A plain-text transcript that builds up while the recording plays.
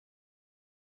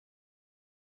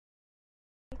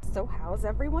So how's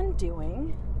everyone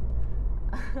doing?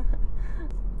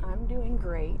 I'm doing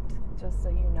great, just so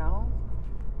you know.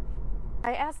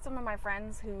 I asked some of my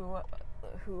friends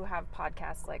who have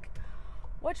podcasts, like,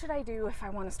 what should I do if I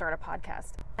want to start a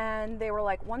podcast? And they were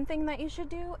like, one thing that you should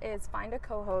do is find a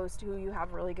co-host who you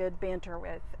have really good banter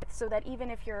with, so that even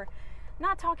if you're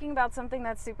not talking about something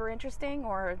that's super interesting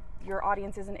or your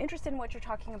audience isn't interested in what you're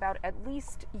talking about, at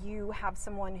least you have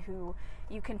someone who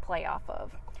you can play off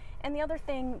of. And the other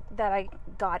thing that I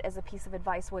got as a piece of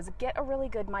advice was get a really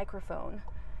good microphone.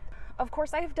 Of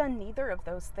course, I have done neither of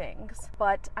those things,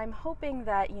 but I'm hoping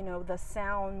that, the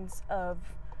sounds of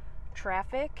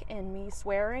traffic and me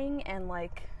swearing and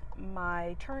like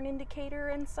my turn indicator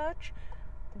and such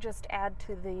just add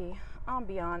to the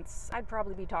ambiance. I'd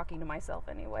probably be talking to myself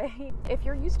anyway. If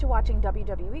you're used to watching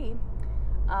WWE,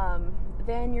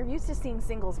 then you're used to seeing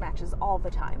singles matches all the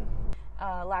time.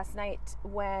 Last night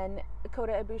when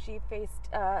Kota Ibushi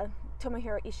faced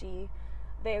Tomohiro Ishii,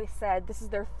 they said this is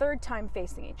their third time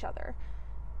facing each other.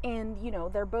 And,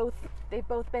 they've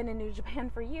both been in New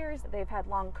Japan for years. They've had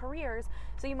long careers.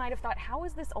 So you might have thought, how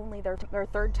is this only their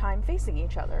third time facing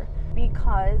each other?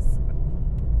 Because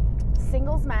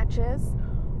singles matches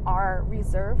are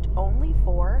reserved only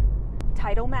for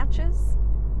title matches,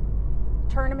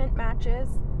 tournament matches,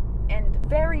 and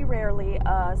very rarely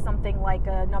something like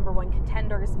a number one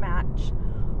contenders match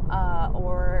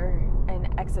or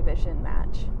an exhibition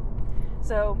match.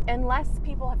 So unless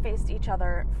people have faced each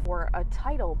other for a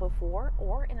title before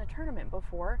or in a tournament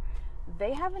before,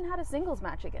 they haven't had a singles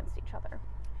match against each other.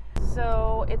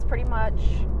 So it's pretty much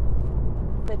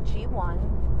the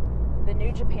G1, the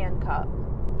New Japan Cup,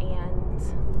 and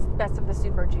Best of the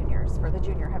Super Juniors for the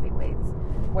junior heavyweights,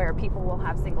 where people will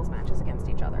have singles matches against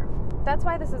each other. That's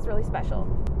why this is really special.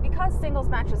 Because singles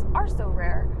matches are so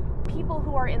rare, people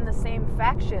who are in the same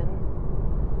faction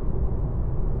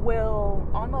will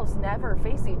almost never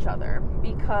face each other,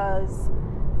 because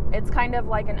it's kind of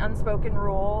like an unspoken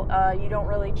rule. You don't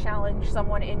really challenge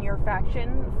someone in your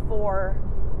faction for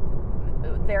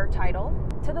their title,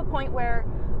 to the point where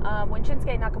when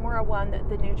Shinsuke Nakamura won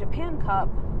the New Japan Cup,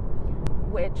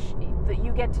 which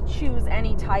you get to choose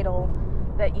any title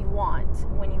that you want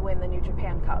when you win the New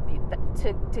Japan Cup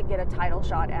to get a title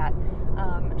shot at.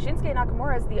 Shinsuke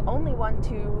Nakamura is the only one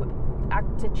to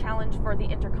challenge for the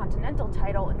Intercontinental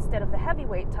title instead of the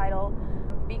heavyweight title,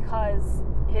 because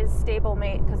his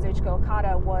stablemate Kazuchika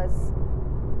Okada was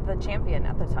the champion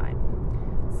at the time.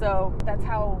 So that's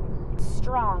how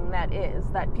strong that is,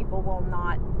 that people will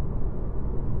not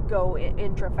go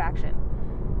intra-faction.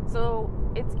 So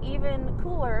it's even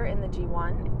cooler in the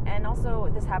G1, and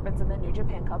also this happens in the New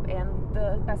Japan Cup and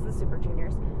the Best of the Super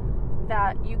Juniors,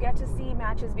 that you get to see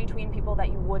matches between people that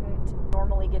you wouldn't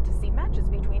normally get to see matches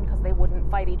between, because they wouldn't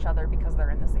fight each other because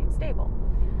they're in the same stable.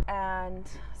 And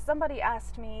somebody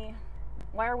asked me,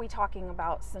 why are we talking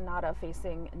about Sanada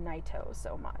facing Naito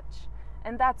so much?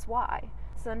 And that's why.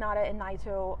 Sanada and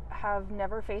Naito have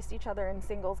never faced each other in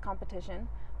singles competition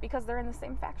because they're in the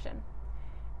same faction.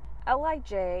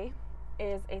 LIJ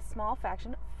is a small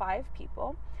faction of 5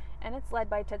 people, and it's led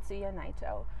by Tetsuya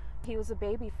Naito. He was a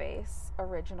babyface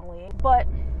originally, but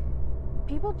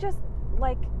people just,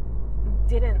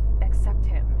 didn't accept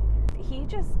him. He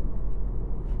just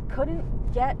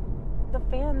couldn't get the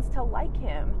fans to like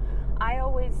him. I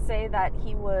always say that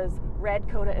he was Red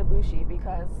Kota Ibushi,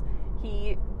 because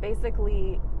he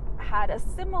basically had a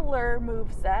similar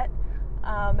moveset,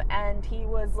 and he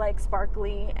was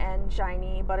sparkly and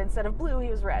shiny, but instead of blue, he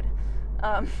was red.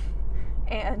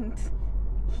 And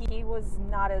he was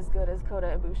not as good as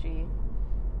Kota Ibushi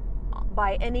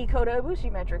by any Kota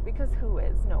Ibushi metric, because who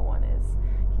is? No one is.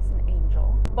 He's an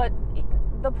angel. But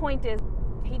the point is,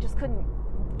 he just couldn't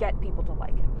get people to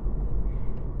like him.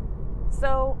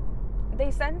 So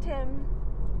they sent him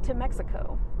to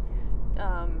Mexico,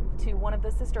 to one of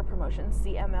the sister promotions,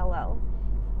 CMLL.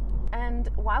 And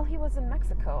while he was in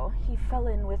Mexico, he fell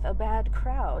in with a bad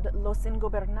crowd, Los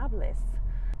Ingobernables,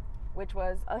 which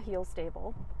was a heel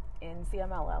stable in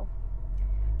CMLL.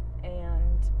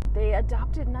 And they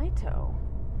adopted Naito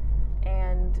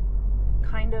and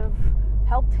kind of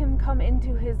helped him come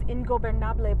into his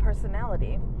ingobernable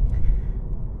personality.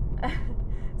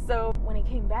 So when he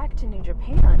came back to New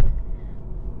Japan,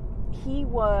 he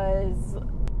was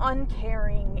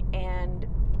uncaring and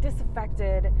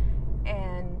disaffected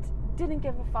and didn't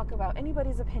give a fuck about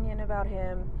anybody's opinion about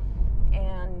him,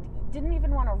 and didn't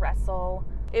even want to wrestle.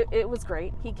 It was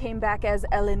great. He came back as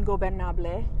El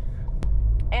Ingobernable.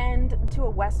 And to a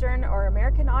Western or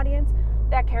American audience,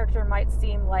 that character might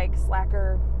seem like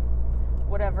slacker,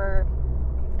 whatever.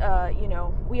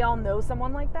 We all know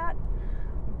someone like that.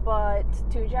 But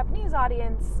to a Japanese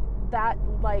audience, that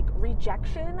like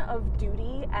rejection of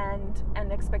duty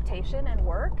and expectation and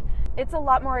work, it's a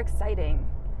lot more exciting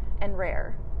and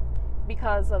rare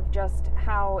because of just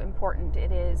how important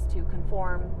it is to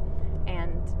conform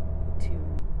and to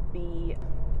be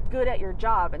good at your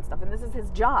job and stuff. And this is his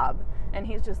job, and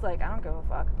he's just like, I don't give a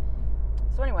fuck.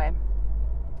 So anyway,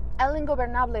 El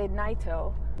Ingobernable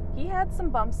Naito, he had some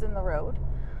bumps in the road,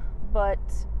 but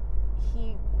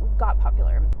he got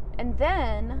popular. And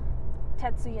then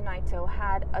Tetsuya Naito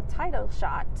had a title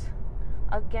shot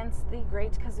against the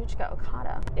great Kazuchika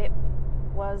Okada. It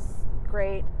was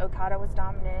great. Okada was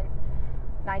dominant.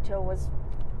 Naito was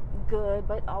good,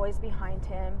 but always behind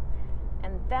him.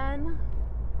 And then,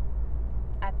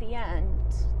 at the end,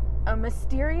 a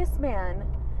mysterious man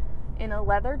in a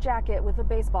leather jacket with a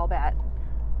baseball bat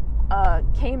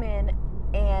came in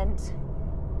and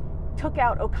took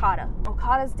out Okada.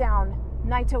 Okada's down.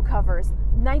 Naito covers.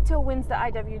 Naito wins the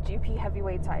IWGP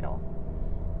Heavyweight title.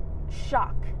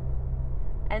 Shock.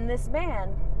 And this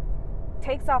man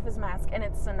takes off his mask, and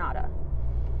it's Sanada.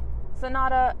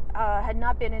 Sanada had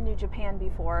not been in New Japan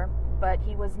before, but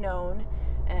he was known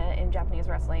in Japanese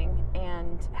wrestling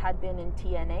and had been in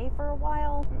TNA for a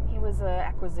while. He was an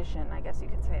acquisition, I guess you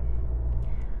could say.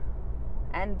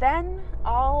 And then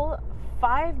all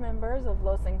 5 members of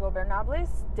Los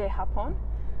Ingobernables de Japón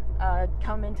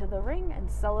come into the ring and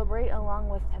celebrate along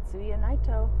with Tetsuya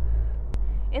Naito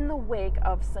in the wake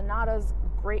of Sanada's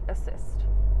great assist.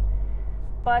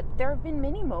 But there have been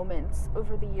many moments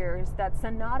over the years that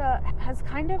Sanada has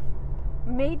kind of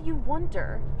made you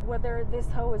wonder whether this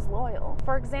hoe is loyal.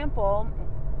 For example,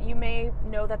 you may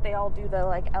know that they all do the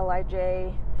like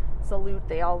LIJ salute.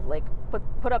 They all like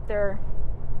put up their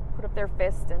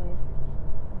fist and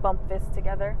bump fists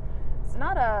together.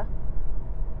 Sanada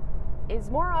is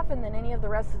more often than any of the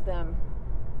rest of them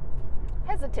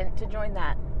hesitant to join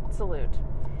that salute.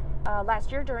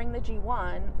 Last year during the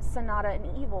G1, Sanada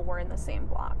and Evil were in the same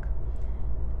block.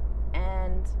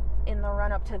 And in the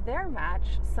run-up to their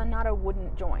match, Sanada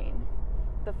wouldn't join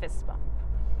the fist bump.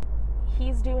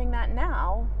 He's doing that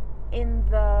now in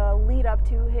the lead-up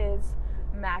to his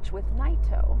match with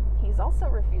Naito. He's also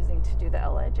refusing to do the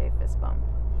LIJ fist bump.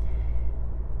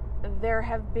 There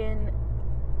have been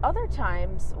other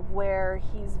times where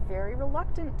he's very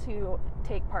reluctant to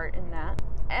take part in that,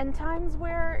 and times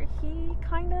where he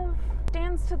kind of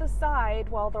stands to the side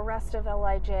while the rest of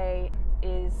LIJ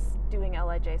is doing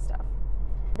LIJ stuff.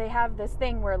 They have this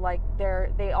thing where like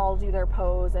they all do their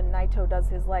pose, and Naito does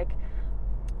his like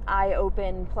eye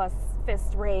open plus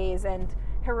fist raise, and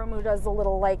Hiromu does a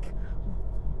little like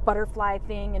butterfly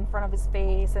thing in front of his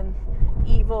face, and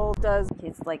Evil does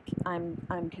his like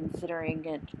I'm considering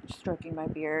it, stroking my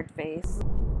beard face.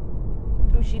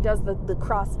 Bushi does the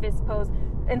cross fist pose,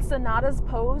 and Sanada's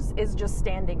pose is just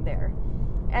standing there,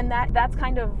 and that's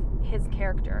kind of his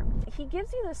character. He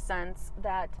gives you the sense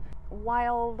that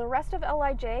while the rest of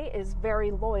LIJ is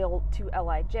very loyal to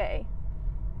LIJ,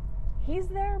 he's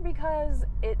there because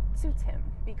it suits him,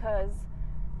 because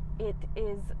it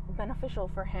is beneficial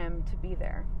for him to be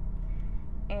there.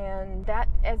 And that,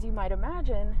 as you might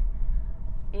imagine,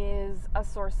 is a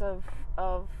source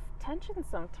of tension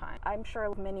sometimes. I'm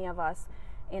sure many of us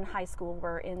in high school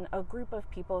were in a group of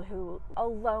people who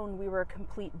alone we were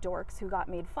complete dorks who got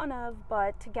made fun of,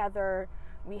 but together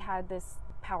we had this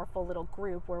powerful little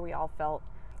group where we all felt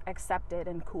accepted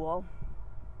and cool.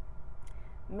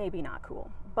 Maybe not cool,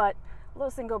 but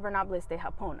Los Ingobernables de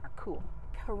Japón are cool.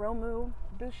 Hiromu,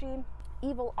 Bushi,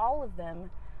 Evil, all of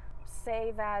them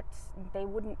say that they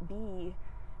wouldn't be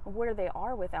where they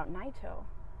are without Naito.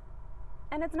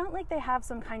 And it's not like they have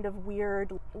some kind of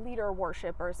weird leader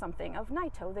worship or something of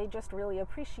Naito. They just really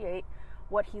appreciate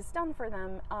what he's done for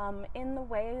them in the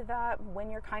way that when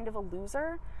you're kind of a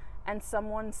loser and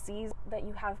someone sees that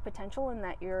you have potential and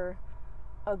that you're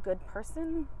a good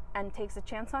person and takes a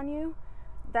chance on you,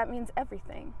 that means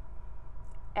everything.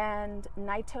 And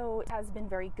Naito has been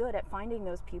very good at finding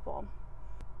those people.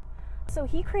 So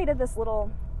he created this little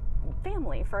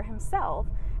family for himself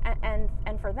and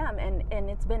for them, and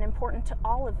it's been important to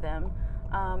all of them.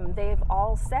 They've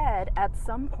all said at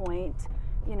some point,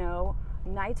 you know,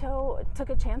 Naito took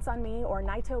a chance on me, or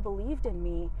Naito believed in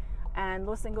me, and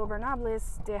Los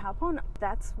Ingobernables de Japón,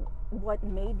 that's what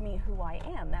made me who I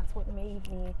am. That's what made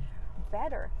me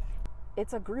better.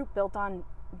 It's a group built on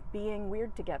being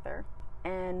weird together,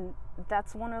 and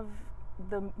that's one of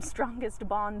the strongest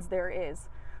bonds there is,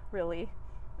 really,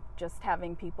 just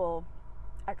having people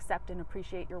accept and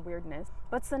appreciate your weirdness.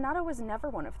 But Sanada was never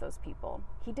one of those people.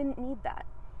 He didn't need that.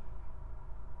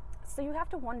 So you have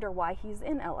to wonder why he's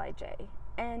in LIJ.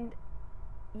 And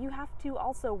you have to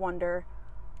also wonder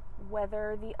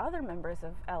whether the other members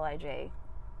of LIJ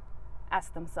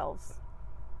ask themselves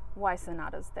why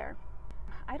Sanada's there.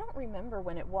 I don't remember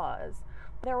when it was.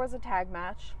 There was a tag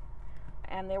match,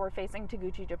 and they were facing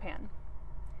Taguchi Japan,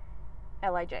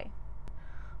 LIJ.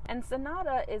 And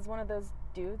Sanada is one of those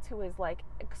dudes who is like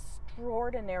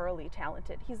extraordinarily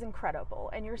talented. He's incredible,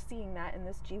 and you're seeing that in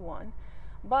this G1.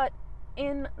 But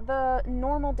in the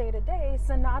normal day-to-day,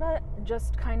 Sanada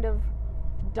just kind of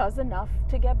does enough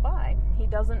to get by. He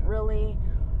doesn't really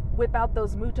whip out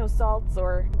those Muto salts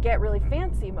or get really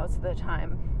fancy most of the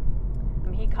time.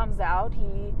 He comes out,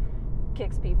 he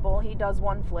kicks people, he does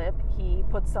one flip, he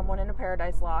puts someone in a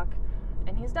paradise lock,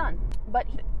 and he's done. But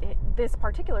this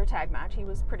particular tag match, he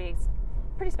was pretty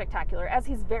spectacular, as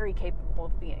he's very capable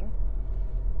of being.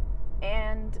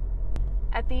 And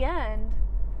at the end,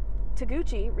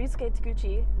 Ryusuke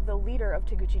Taguchi, the leader of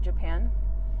Taguchi Japan,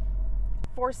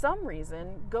 for some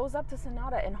reason, goes up to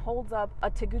Sanada and holds up a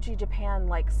Taguchi Japan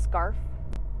like scarf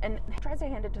and tries to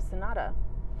hand it to Sanada.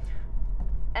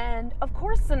 And of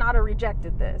course Sanada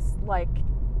rejected this, like,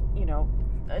 you know,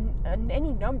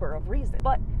 any number of reasons.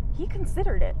 But he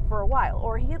considered it for a while,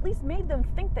 or he at least made them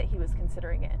think that he was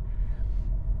considering it.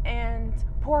 And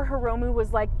poor Hiromu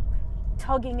was like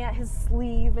tugging at his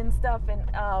sleeve and stuff, and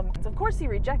of course he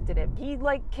rejected it. He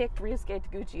like kicked Ryusuke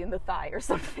Taguchi in the thigh or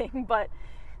something, but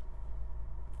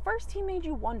first he made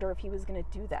you wonder if he was going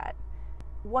to do that.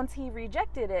 Once he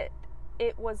rejected it,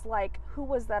 it was like, who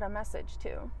was that a message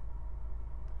to?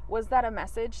 Was that a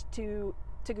message to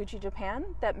Taguchi Japan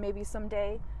that maybe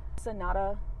someday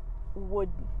Sanada would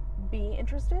be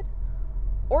interested?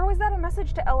 Or was that a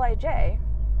message to LIJ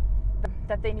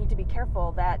that they need to be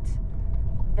careful that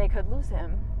they could lose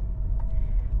him?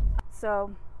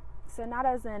 So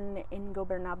Sanada's an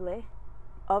ingobernable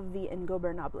of the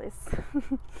ingobernables.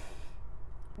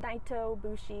 Naito,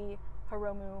 Bushi,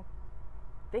 Hiromu,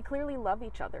 they clearly love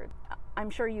each other. I'm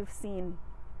sure you've seen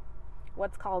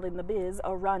what's called in the biz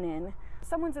a run-in.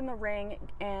 Someone's in the ring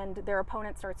and their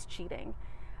opponent starts cheating,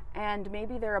 and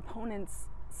maybe their opponent's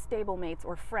stablemates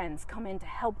or friends come in to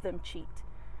help them cheat,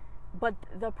 but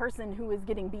the person who is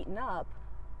getting beaten up,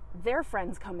 their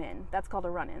friends come in. That's called a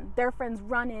run-in. Their friends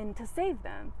run in to save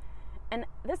them, and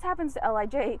this happens to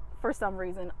LIJ for some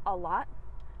reason a lot.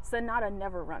 Sanada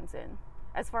never runs in.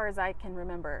 As far as I can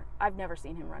remember, I've never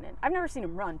seen him run in. I've never seen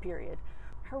him run, period.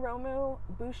 Hiromu,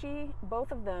 Bushi,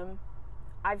 both of them,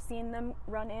 I've seen them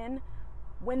run in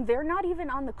when they're not even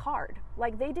on the card.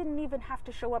 Like, they didn't even have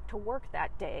to show up to work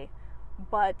that day,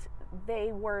 but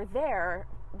they were there.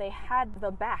 They had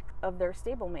the back of their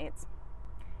stablemates.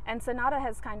 And Sanada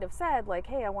has kind of said, like,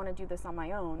 hey, I want to do this on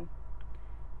my own.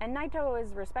 And Naito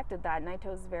has respected that.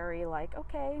 Naito's very like,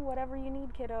 okay, whatever you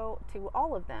need, kiddo, to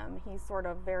all of them. He's sort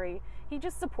of he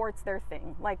just supports their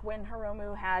thing. Like when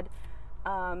Hiromu has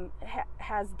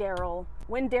Daryl.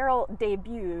 When Daryl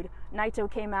debuted,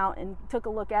 Naito came out and took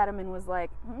a look at him and was like,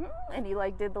 and he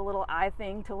like did the little eye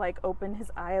thing to like open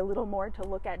his eye a little more to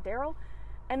look at Daryl.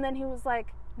 And then he was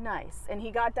like, nice. And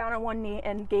he got down on one knee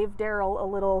and gave Daryl a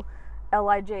little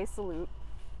LIJ salute.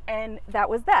 And that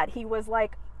was that. He was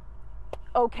like,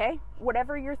 okay,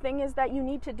 whatever your thing is that you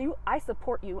need to do, I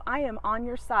support you. I am on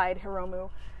your side, Hiromu.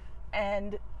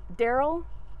 And Daryl,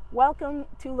 welcome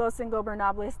to Los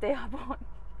Ingobernables de Japón.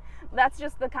 That's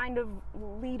just the kind of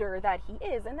leader that he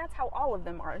is, and that's how all of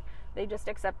them are. They just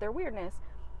accept their weirdness.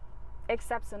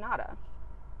 Except Sanada.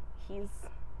 He's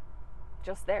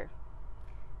just there.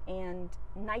 And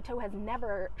Naito has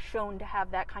never shown to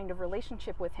have that kind of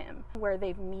relationship with him, where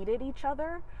they've needed each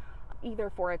other, either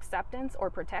for acceptance or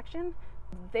protection.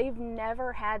 They've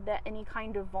never had any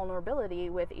kind of vulnerability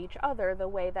with each other the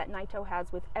way that Naito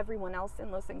has with everyone else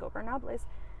in Los Ingobernables.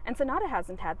 And Sanada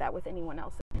hasn't had that with anyone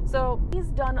else. So he's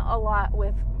done a lot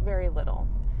with very little,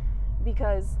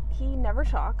 because he never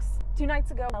shocks. 2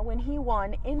 nights ago, when he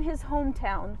won in his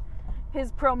hometown,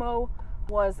 his promo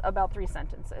was about 3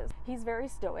 sentences. He's very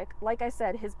stoic. Like I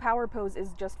said, his power pose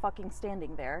is just fucking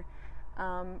standing there.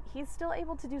 He's still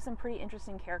able to do some pretty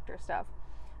interesting character stuff.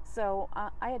 So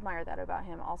I admire that about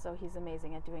him. Also, he's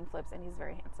amazing at doing flips, and he's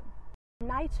very handsome.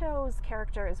 Naito's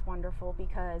character is wonderful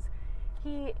because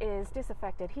he is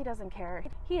disaffected. He doesn't care.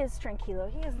 He is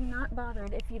tranquilo. He is not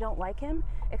bothered if you don't like him,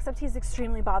 except he's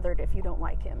extremely bothered if you don't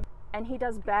like him. And he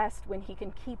does best when he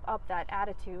can keep up that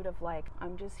attitude of like,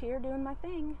 I'm just here doing my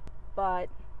thing. But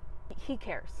he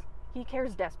cares. He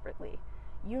cares desperately.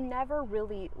 You never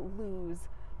really lose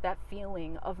that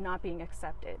feeling of not being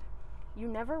accepted. You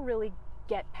never really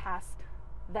get past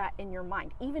that in your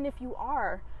mind. Even if you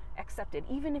are accepted,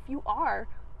 even if you are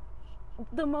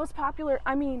the most popular,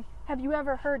 I mean, have you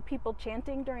ever heard people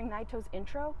chanting during Naito's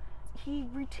intro? He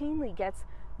routinely gets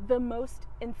the most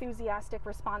enthusiastic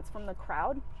response from the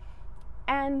crowd,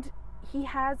 and he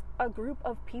has a group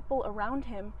of people around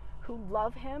him who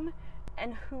love him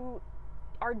and who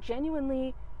are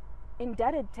genuinely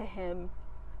indebted to him,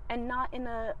 and not in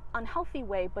an unhealthy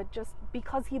way, but just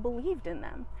because he believed in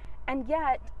them. And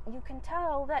yet, you can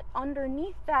tell that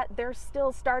underneath that, there's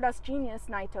still Stardust Genius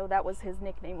Naito. That was his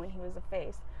nickname when he was a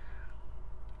face.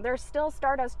 There's still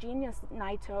Stardust Genius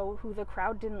Naito who the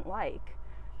crowd didn't like.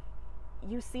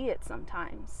 You see it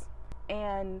sometimes.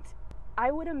 And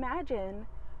I would imagine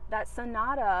that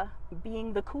Sanada,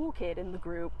 being the cool kid in the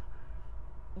group,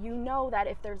 you know that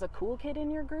if there's a cool kid in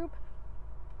your group,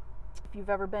 if you've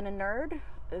ever been a nerd,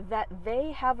 that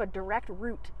they have a direct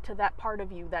route to that part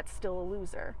of you that's still a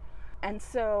loser. And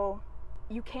so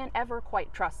you can't ever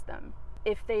quite trust them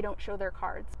if they don't show their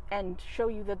cards and show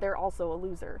you that they're also a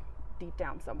loser deep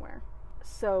down somewhere.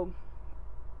 So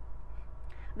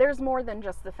there's more than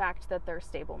just the fact that they're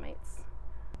stablemates.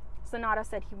 Sanada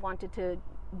said he wanted to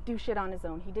do shit on his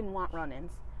own. He didn't want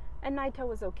run-ins. And Naito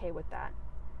was okay with that.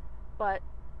 But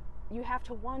you have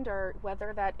to wonder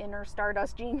whether that inner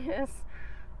Stardust Genius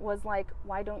was like,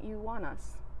 why don't you want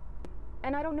us?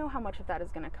 And I don't know how much of that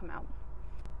is going to come out.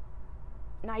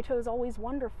 Naito is always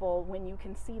wonderful when you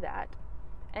can see that.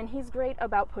 And he's great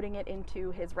about putting it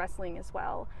into his wrestling as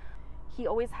well. He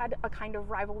always had a kind of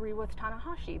rivalry with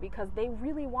Tanahashi because they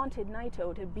really wanted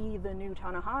Naito to be the new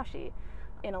Tanahashi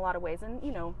in a lot of ways. And,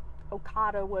 you know,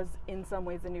 Okada was in some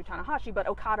ways the new Tanahashi, but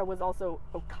Okada was also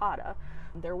Okada.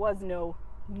 There was no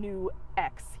new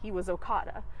X. He was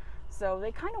Okada. So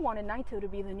they kind of wanted Naito to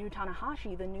be the new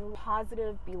Tanahashi, the new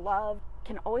positive, beloved,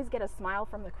 can always get a smile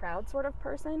from the crowd sort of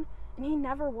person. And he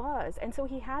never was. And so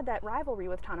he had that rivalry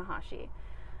with Tanahashi.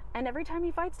 And every time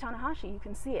he fights Tanahashi, you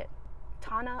can see it.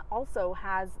 Tana also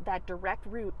has that direct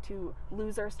route to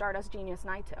loser Stardust Genius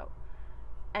Naito.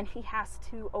 And he has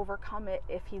to overcome it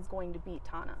if he's going to beat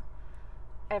Tana.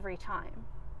 Every time.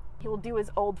 He will do his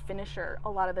old finisher a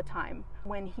lot of the time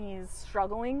when he's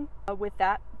struggling with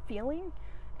that feeling.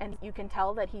 And you can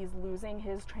tell that he's losing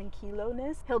his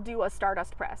tranquilo-ness. He'll do a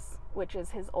Stardust Press, which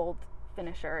is his old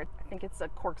finisher. I think it's a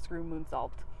corkscrew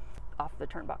moonsault off the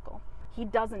turnbuckle. He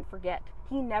doesn't forget.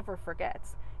 He never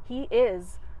forgets. He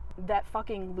is that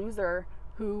fucking loser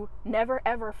who never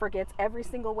ever forgets every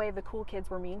single way the cool kids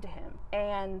were mean to him.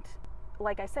 And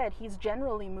like I said, he's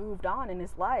generally moved on in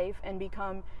his life and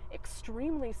become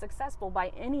extremely successful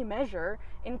by any measure,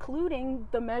 including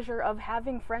the measure of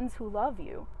having friends who love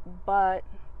you. But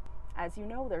as you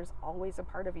know, there's always a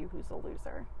part of you who's a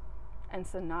loser. And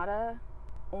Sanada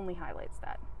only highlights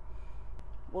that.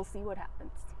 We'll see what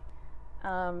happens.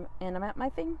 And I'm at my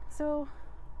thing, so